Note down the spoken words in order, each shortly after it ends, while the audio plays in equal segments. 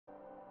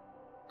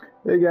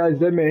Hey guys,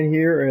 Deadman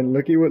here, and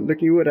looky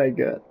what I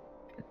got.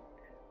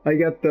 I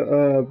got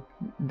the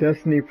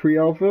Destiny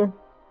pre-alpha.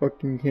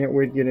 Fucking can't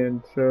wait to get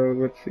in. So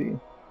let's see.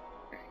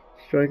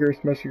 Striker,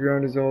 smash the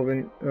ground, dissolve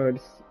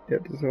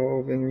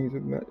enemies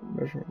with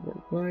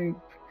measurable light.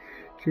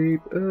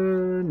 Cheap,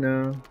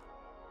 no.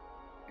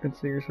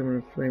 Consider summon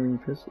a flaming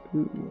pistol.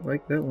 Ooh,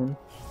 like that one.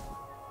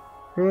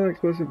 Oh,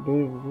 explosive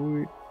bullet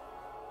void.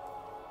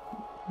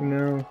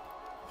 No.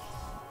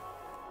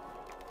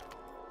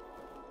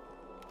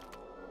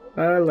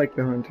 I like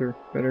the hunter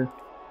better.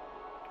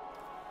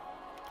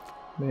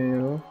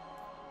 Male.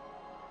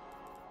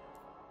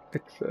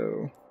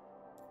 Exo.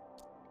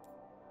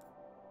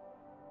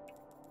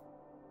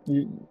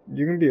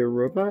 You're gonna be a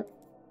robot?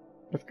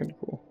 That's kinda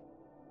cool.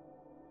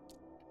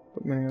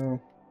 But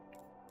male.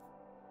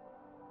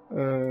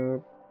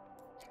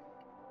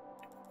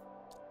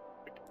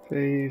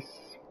 Face.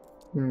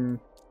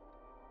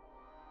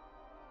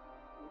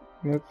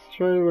 Let's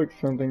try to look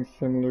something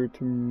similar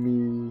to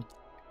me.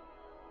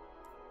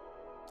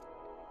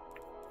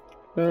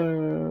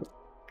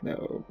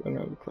 No,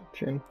 another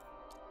collection.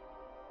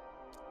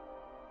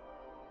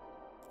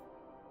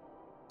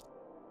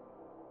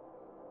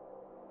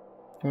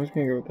 I'm just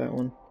gonna go with that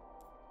one.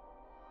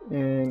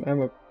 And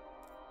I'm a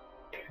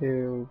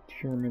pale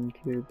German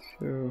kid,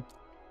 so...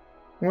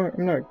 Well,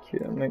 I'm not a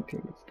kid, I'm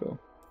 19, but still.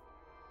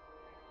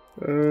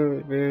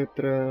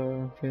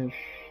 Vetra, fish.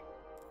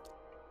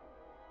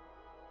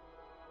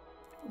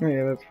 Oh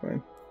yeah, that's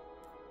fine.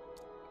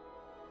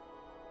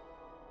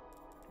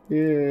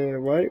 Yeah,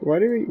 why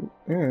do we...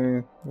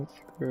 that's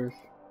gross.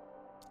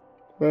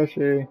 Flash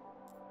A.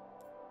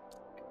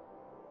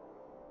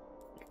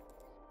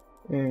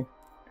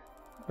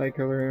 Eye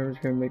color, I'm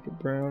just gonna make it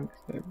brown,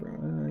 because I have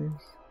brown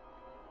eyes.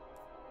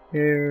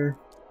 Hair.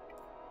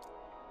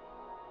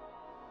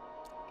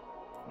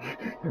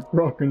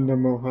 Rockin' the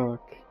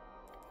mohawk.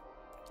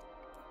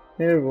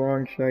 I have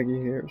long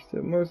shaggy hair,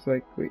 so most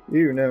likely...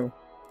 Ew, no.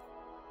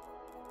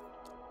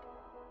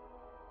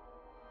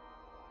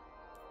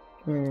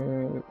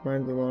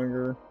 Mine's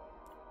longer.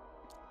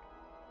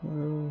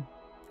 Come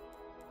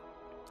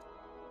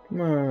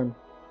on.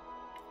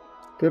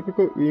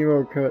 Typical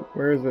emo cut.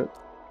 Where is it?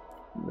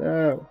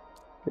 No.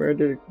 Where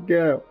did it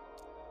go?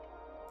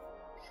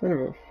 Son of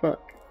a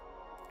fuck.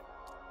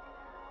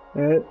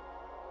 That.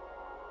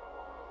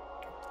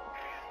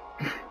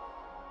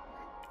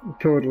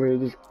 Totally,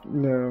 just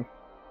no.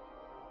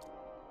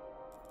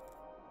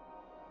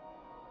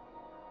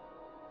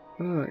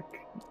 Fuck.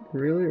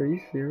 Really? Are you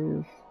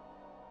serious?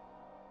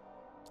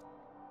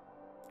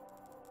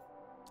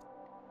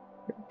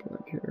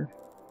 Black hair.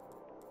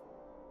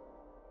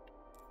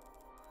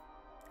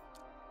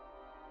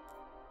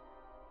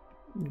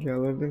 Yeah, I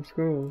love them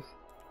skulls.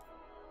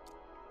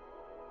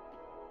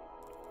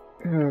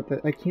 Oh,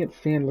 I can't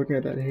stand looking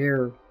at that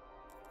hair.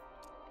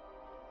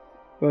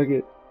 Fuck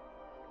it.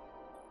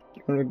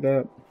 Going with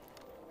that.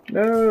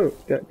 No!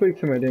 Please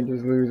tell me I didn't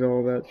just lose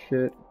all that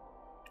shit.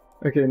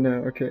 Okay,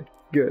 no, okay.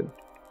 Good.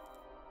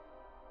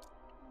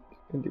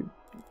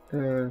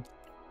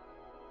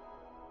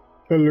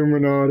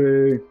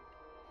 Illuminati.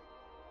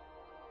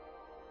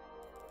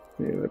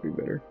 Yeah, that'd be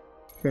better.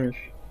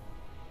 Finish.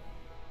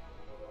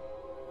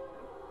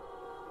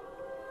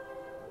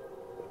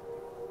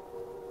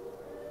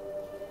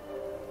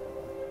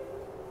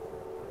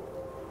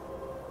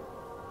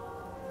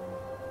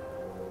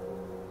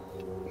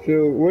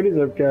 So, what is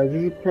up guys?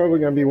 This is probably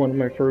going to be one of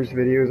my first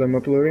videos I'm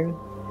uploading.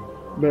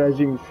 But as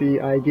you can see,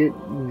 I get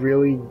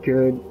really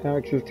good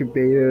access to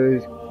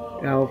betas,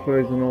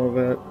 alphas, and all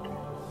that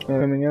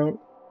coming out.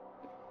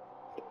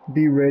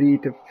 Be ready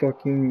to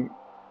fucking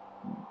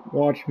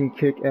watch me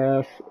kick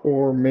ass,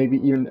 or maybe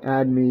even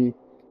add me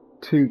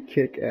to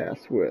kick ass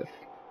with.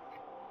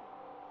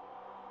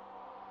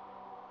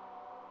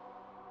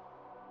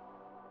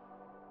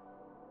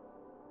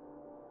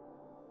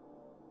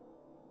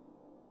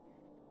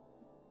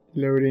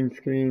 Loading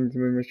screens,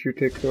 we must you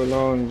take so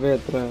long,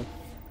 Vetra.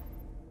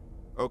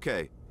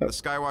 Okay, the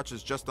Skywatch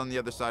is just on the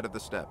other side of the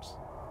steps.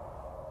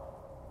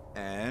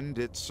 And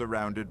it's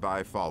surrounded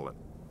by Fallen.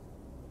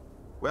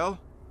 Well,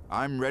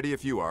 I'm ready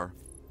if you are.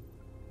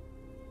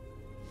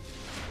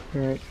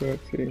 Alright, so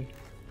let's see.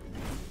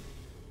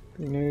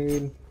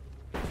 Grenade,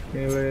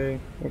 melee,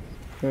 that's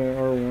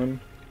R1.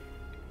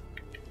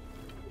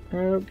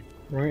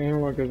 Right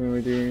analog doesn't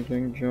really do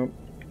anything. Jump.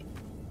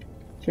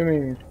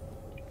 Swimming.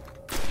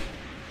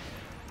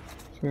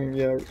 Swimming,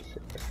 yeah,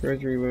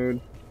 res reload.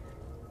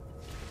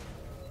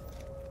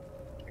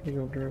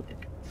 Casual drop.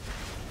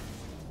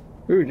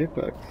 Ooh,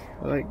 jetpacks.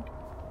 I like.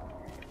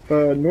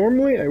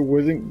 Normally I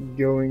wasn't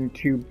going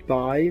to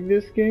buy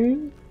this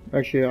game.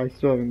 Actually, I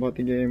still haven't bought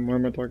the game. What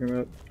am I talking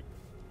about?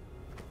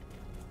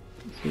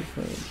 Let's see if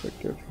I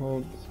objective.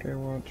 Hold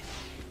Skywatch.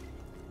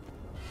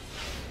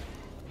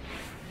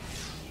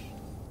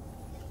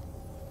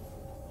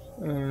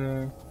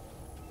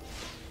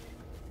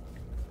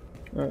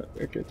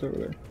 Okay, it's over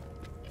there. Do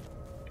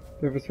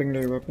you have a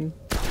secondary weapon?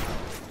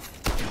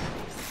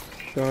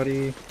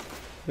 Shoddy.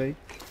 Fake.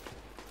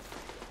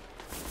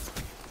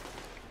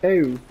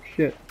 Oh,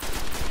 shit.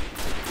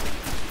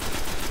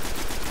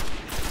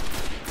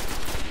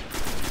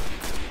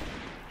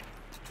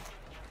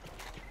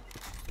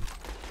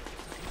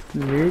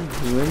 New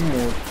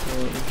Grimoire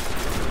card.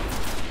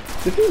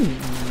 This is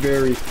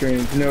very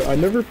strange. No, I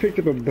never picked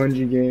up a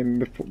Bungie game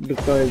before,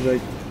 besides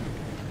like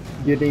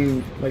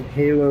getting like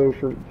Halo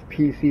for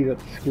PC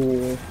at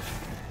school.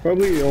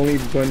 Probably the only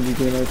Bungie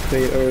game I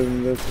played other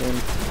than this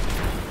one.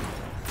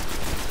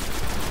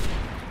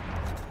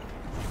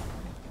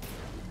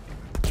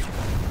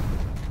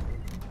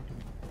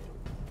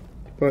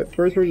 But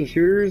first-person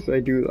shooters, I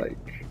do like.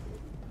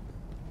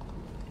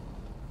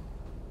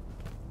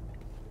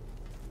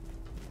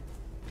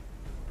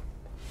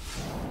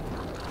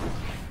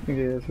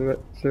 Okay,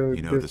 so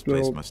you know, this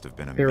place must have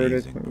been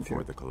amazing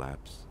before the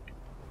collapse.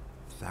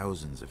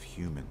 Thousands of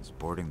humans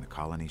boarding the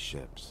colony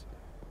ships,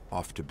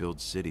 off to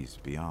build cities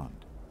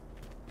beyond.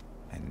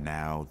 And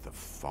now the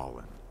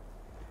Fallen,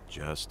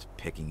 just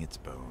picking its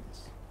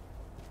bones.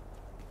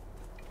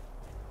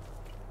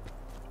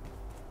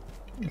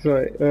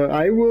 So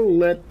I will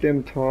let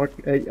them talk.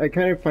 I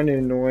kind of find it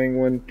annoying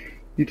when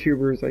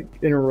YouTubers like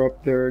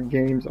interrupt their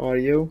game's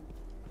audio.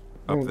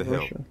 Up the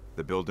hill,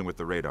 the building with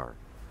the radar.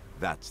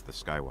 That's the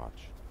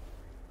Skywatch.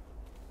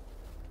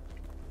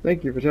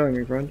 Thank you for telling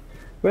me, friend.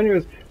 But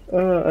anyways,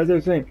 as I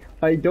was saying,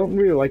 I don't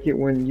really like it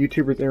when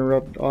YouTubers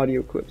interrupt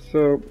audio clips.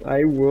 So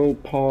I will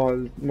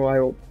pause.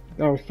 Well,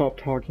 I'll stop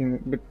talking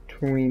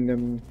between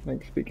them,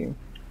 like speaking.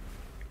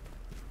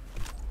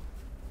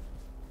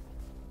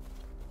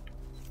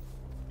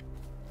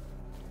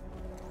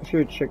 I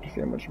should check to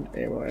see how much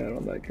ammo I had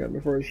on that gun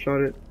before I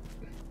shot it.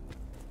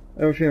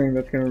 I have a feeling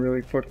that's gonna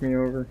really fuck me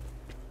over.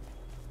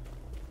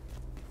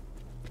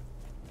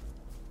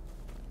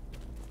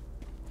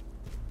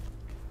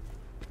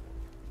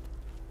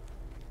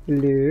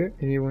 Hello,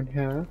 anyone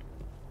here?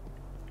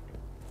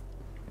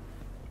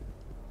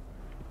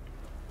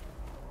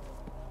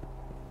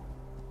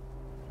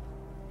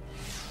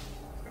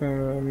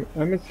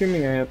 I'm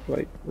assuming I have to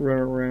like run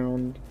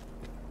around.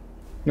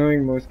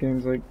 Knowing most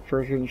games like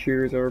first-person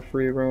shooters are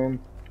free roam.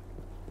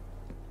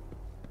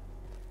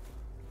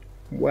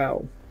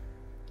 Wow.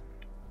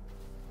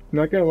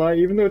 Not gonna lie,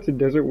 even though it's a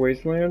desert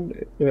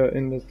wasteland,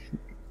 in this...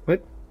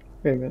 What?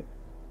 Wait a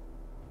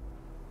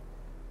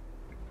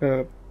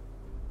minute.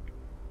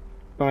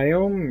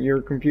 Biome?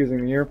 You're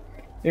confusing me here.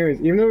 Anyways,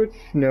 even though it's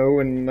snow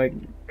and like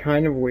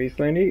kind of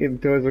wastelandy,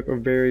 it does look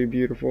very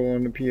beautiful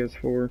on the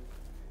PS4.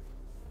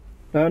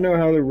 I don't know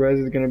how the res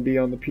is gonna be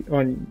on the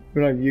when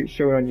I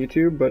show it on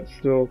YouTube, but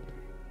still,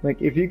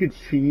 like if you could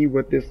see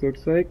what this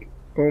looks like,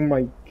 oh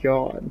my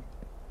god.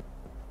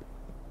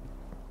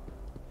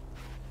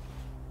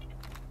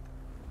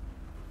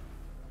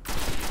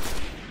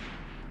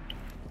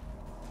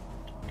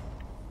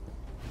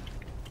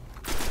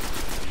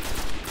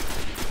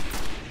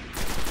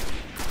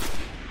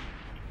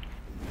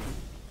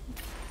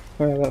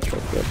 Oh yeah, that's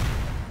what's good.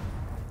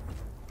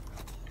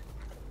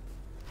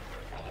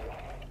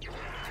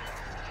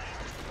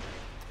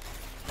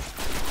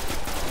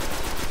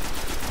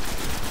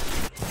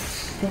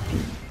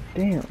 Fucking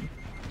damn.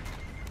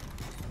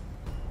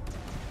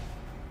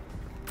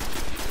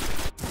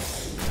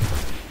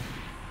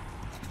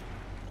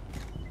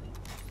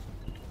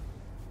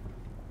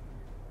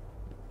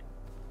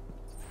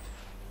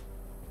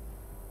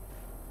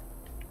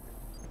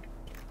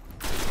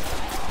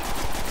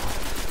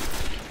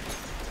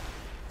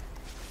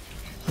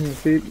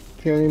 See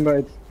what I mean by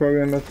its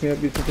program messing up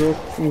these controls?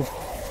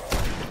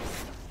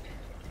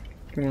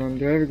 Come on,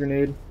 do I have a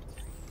grenade?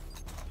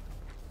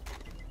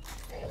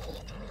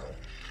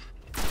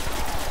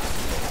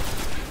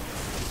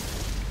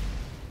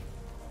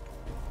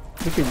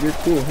 Look at you're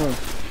cool, huh?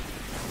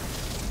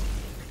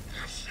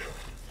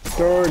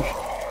 Charge!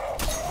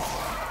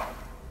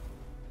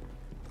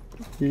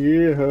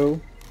 Yeah, ho.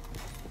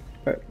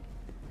 Alright.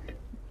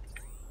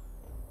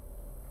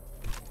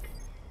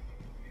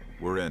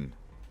 We're in.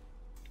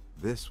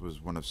 This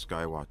was one of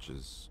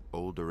Skywatch's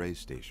old array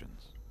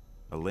stations,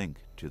 a link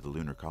to the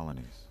lunar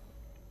colonies.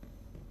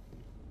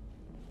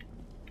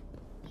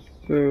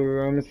 So,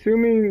 I'm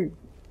assuming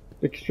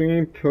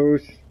extreme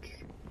post...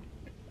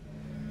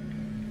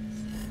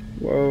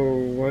 Whoa,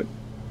 what?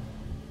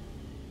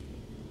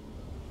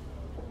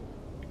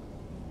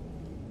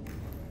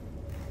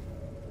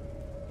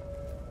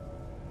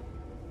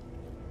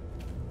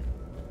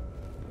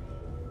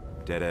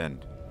 Dead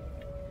end.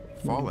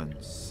 Fallen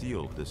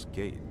sealed this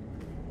gate.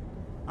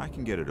 I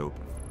can get it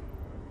open.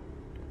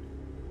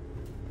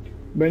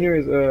 But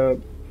anyways,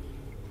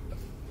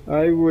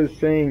 I was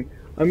saying,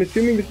 I'm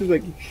assuming this is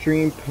like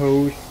extreme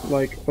post,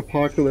 like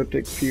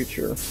apocalyptic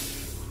future.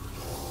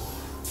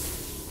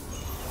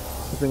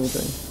 If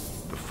anything.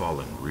 The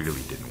Fallen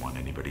really didn't want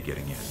anybody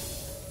getting in.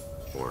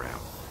 Or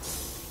out.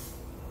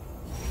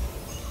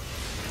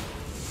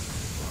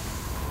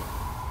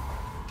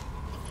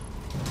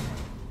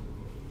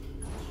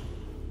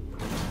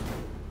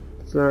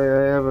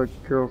 Sorry, I have a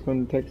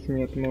girlfriend texting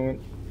me at the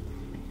moment.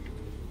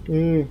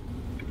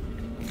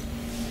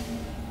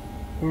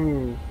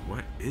 Oh.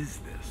 What is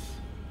this?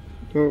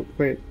 Oh,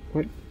 wait,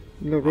 what?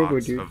 No robo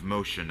Lots dude. of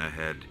motion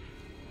ahead.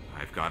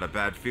 I've got a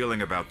bad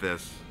feeling about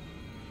this.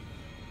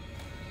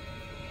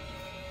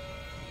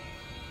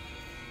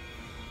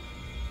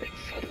 It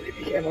suddenly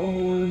became a horror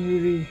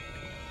movie.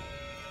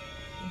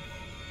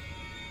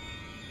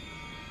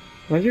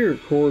 How's your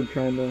record,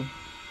 kinda?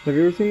 Have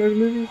you ever seen those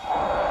movies? It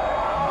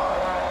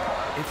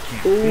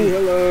can't Oh, be.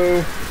 hello.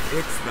 It's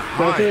the That's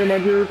what hive.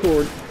 reminds you to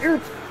record.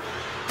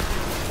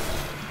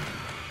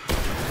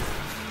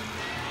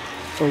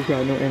 Oh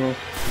god, no ammo.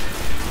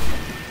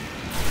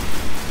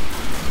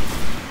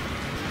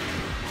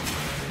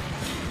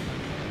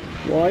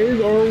 Why is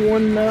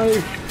R1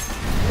 knife?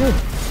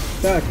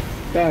 Back,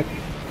 back.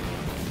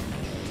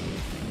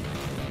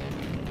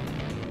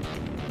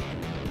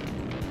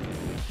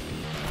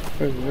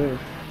 What is this?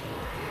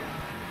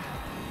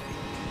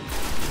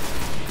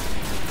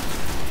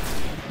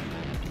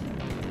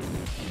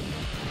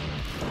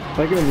 I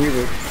like the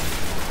music.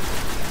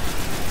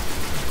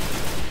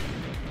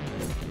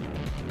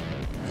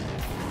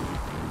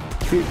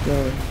 Keep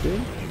going,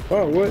 dude.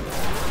 Oh, what?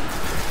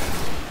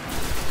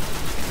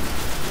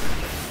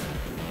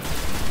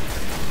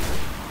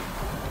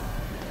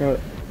 Got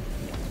it.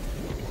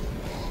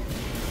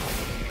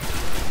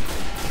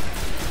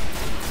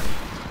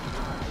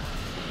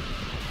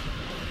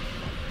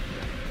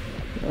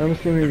 I'm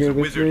just gonna There's go a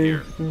this wizard way.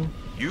 here. So.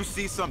 You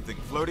see something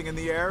floating in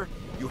the air,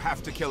 you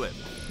have to kill it.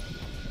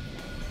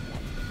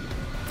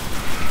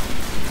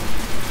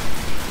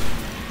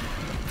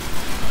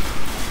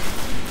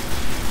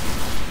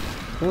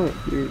 Oh,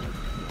 dude.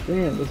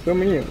 Damn, there's so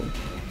many of them.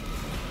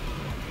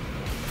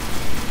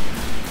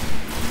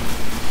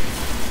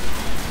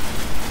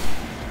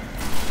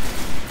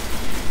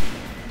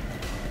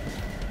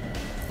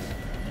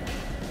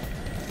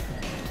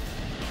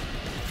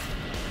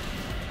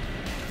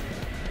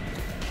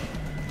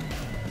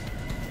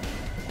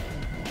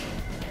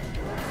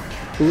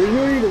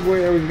 Originally, the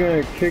way I was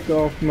gonna kick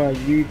off my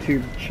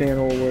YouTube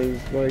channel was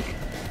like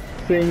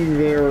sitting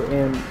there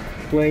and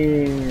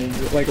playing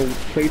like a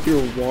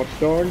playthrough of Watch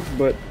Dogs,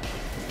 but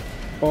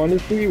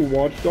honestly,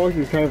 Watch Dogs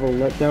is kind of a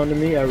letdown to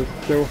me. I was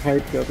so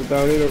hyped up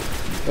about it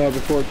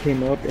before it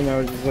came up, and I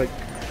was just like,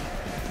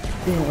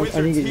 damn, I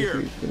didn't get used to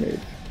these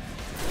grenades.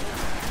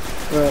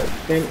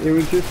 And it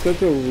was just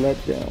such a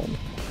letdown.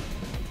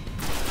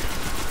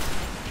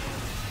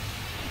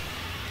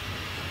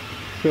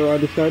 So I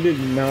decided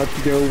not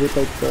to go with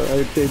like the, I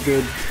would say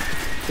good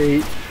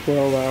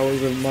 8-12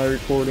 hours of my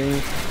recording.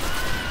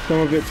 Some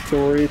of it's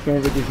story, some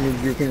of it just me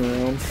goofing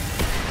around.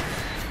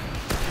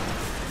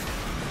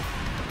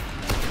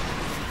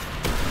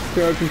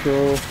 Crowd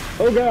control.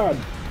 Oh god!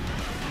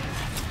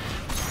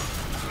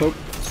 Poke.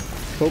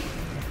 Poke.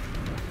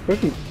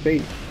 What's in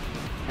space?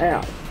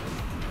 Ow.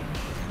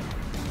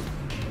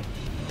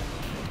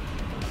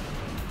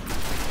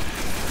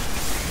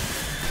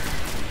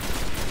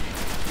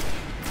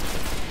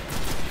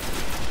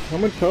 How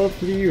much health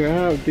do you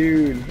have,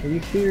 dude? Are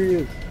you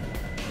serious?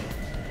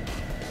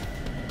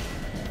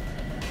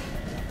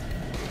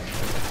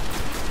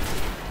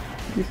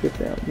 You sit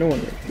down. No one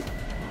makes you.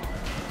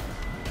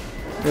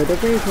 Yeah,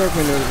 definitely turn off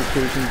my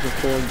notifications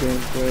before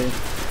gameplay.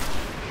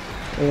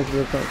 Unless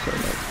that's not so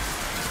much.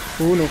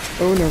 Oh no,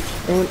 oh no,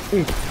 oh no.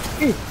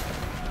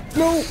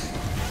 No!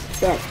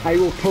 Stop, I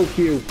will poke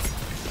you.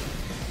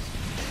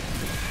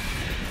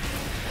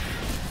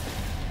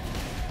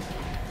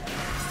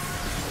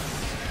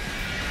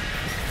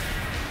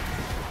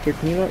 So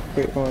can you not,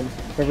 wait, hold on.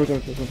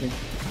 Everyone's doing something.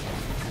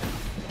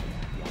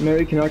 No,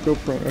 you cannot go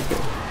prone,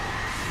 okay.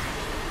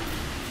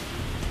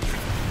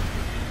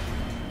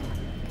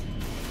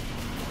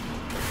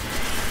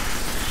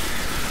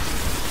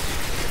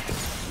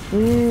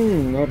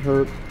 That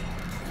hurt.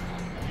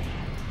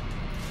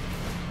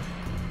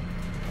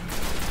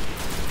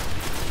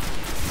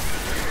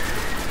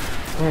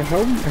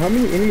 How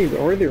many enemies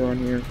are there on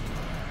here?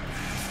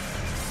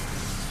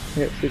 I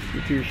got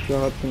 62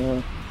 shots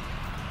and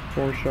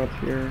 4 shots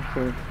here,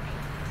 so...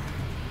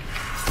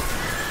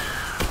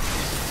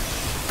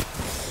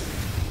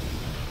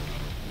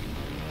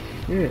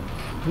 Yeah,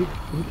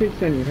 he takes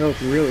down your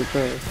health really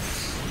fast.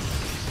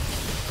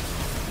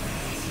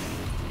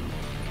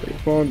 But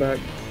he's falling back.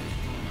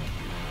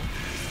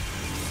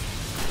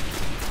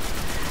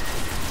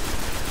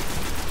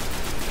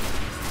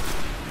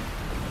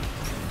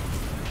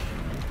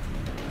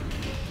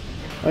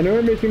 I know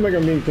it may seem like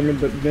I'm being timid,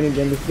 but then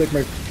again, this is like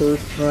my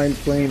first time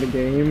playing the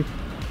game.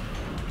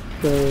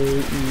 So,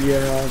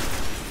 yeah,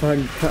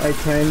 I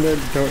kinda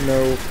don't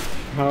know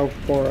how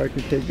far I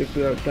can take this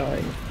without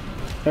dying.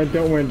 I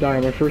don't want to die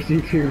on my first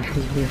YouTube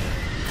video.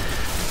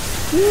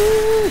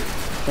 Woo!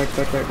 Back,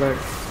 back, back, back.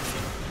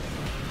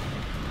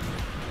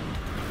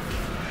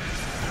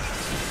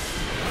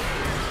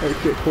 Oh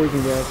shit,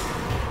 poison gas.